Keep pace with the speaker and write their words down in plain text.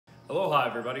Aloha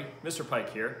everybody, Mr.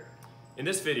 Pike here. In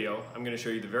this video, I'm going to show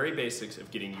you the very basics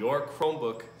of getting your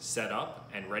Chromebook set up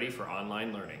and ready for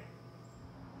online learning.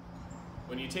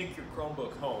 When you take your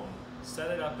Chromebook home, set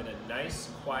it up in a nice,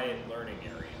 quiet learning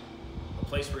area, a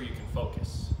place where you can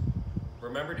focus.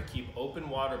 Remember to keep open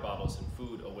water bottles and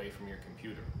food away from your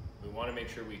computer. We want to make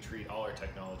sure we treat all our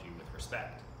technology with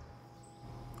respect.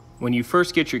 When you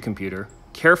first get your computer,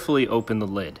 carefully open the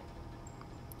lid.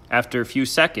 After a few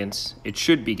seconds, it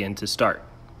should begin to start.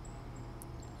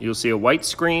 You'll see a white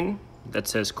screen that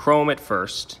says Chrome at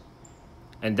first,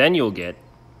 and then you'll get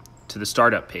to the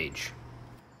startup page.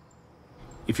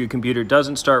 If your computer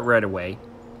doesn't start right away,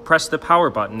 press the power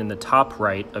button in the top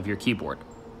right of your keyboard.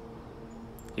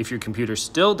 If your computer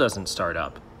still doesn't start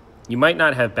up, you might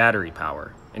not have battery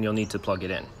power and you'll need to plug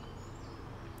it in.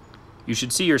 You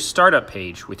should see your startup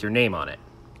page with your name on it.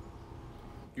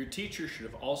 Your teacher should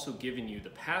have also given you the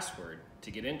password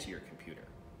to get into your computer.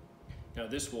 Now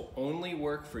this will only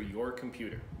work for your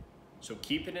computer, so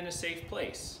keep it in a safe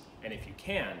place, and if you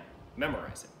can,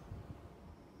 memorize it.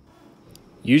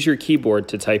 Use your keyboard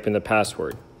to type in the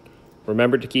password.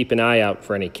 Remember to keep an eye out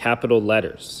for any capital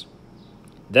letters.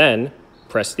 Then,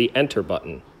 press the Enter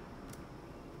button.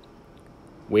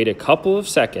 Wait a couple of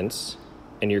seconds,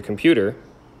 and your computer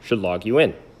should log you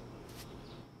in.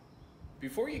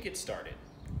 Before you get started,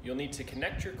 you'll need to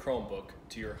connect your Chromebook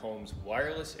to your home's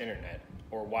wireless internet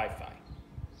or Wi-Fi.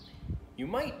 You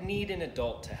might need an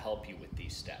adult to help you with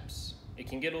these steps. It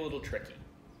can get a little tricky.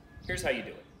 Here's how you do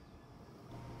it.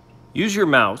 Use your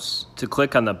mouse to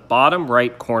click on the bottom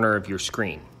right corner of your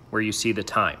screen where you see the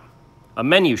time. A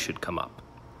menu should come up.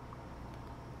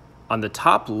 On the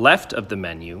top left of the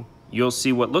menu, you'll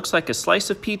see what looks like a slice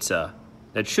of pizza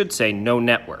that should say No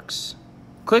Networks.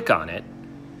 Click on it,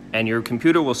 and your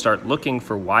computer will start looking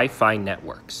for Wi-Fi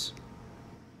networks.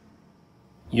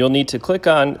 You'll need to click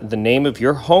on the name of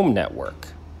your home network.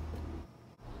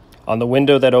 On the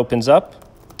window that opens up,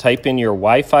 type in your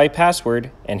Wi-Fi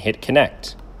password and hit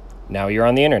connect. Now you're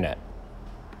on the internet.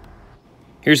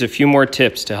 Here's a few more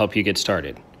tips to help you get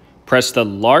started. Press the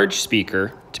large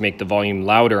speaker to make the volume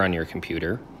louder on your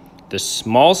computer, the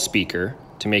small speaker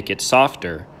to make it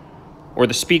softer, or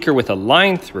the speaker with a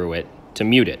line through it to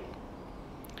mute it.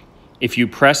 If you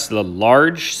press the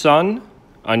large sun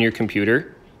on your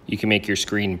computer, you can make your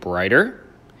screen brighter.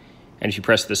 And if you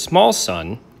press the small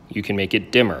sun, you can make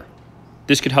it dimmer.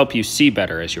 This could help you see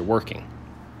better as you're working.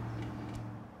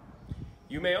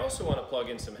 You may also want to plug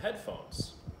in some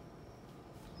headphones.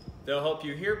 They'll help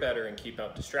you hear better and keep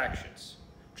out distractions.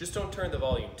 Just don't turn the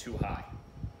volume too high.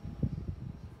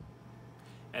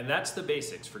 And that's the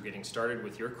basics for getting started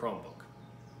with your Chromebook.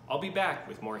 I'll be back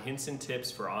with more hints and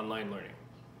tips for online learning.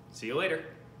 See you later.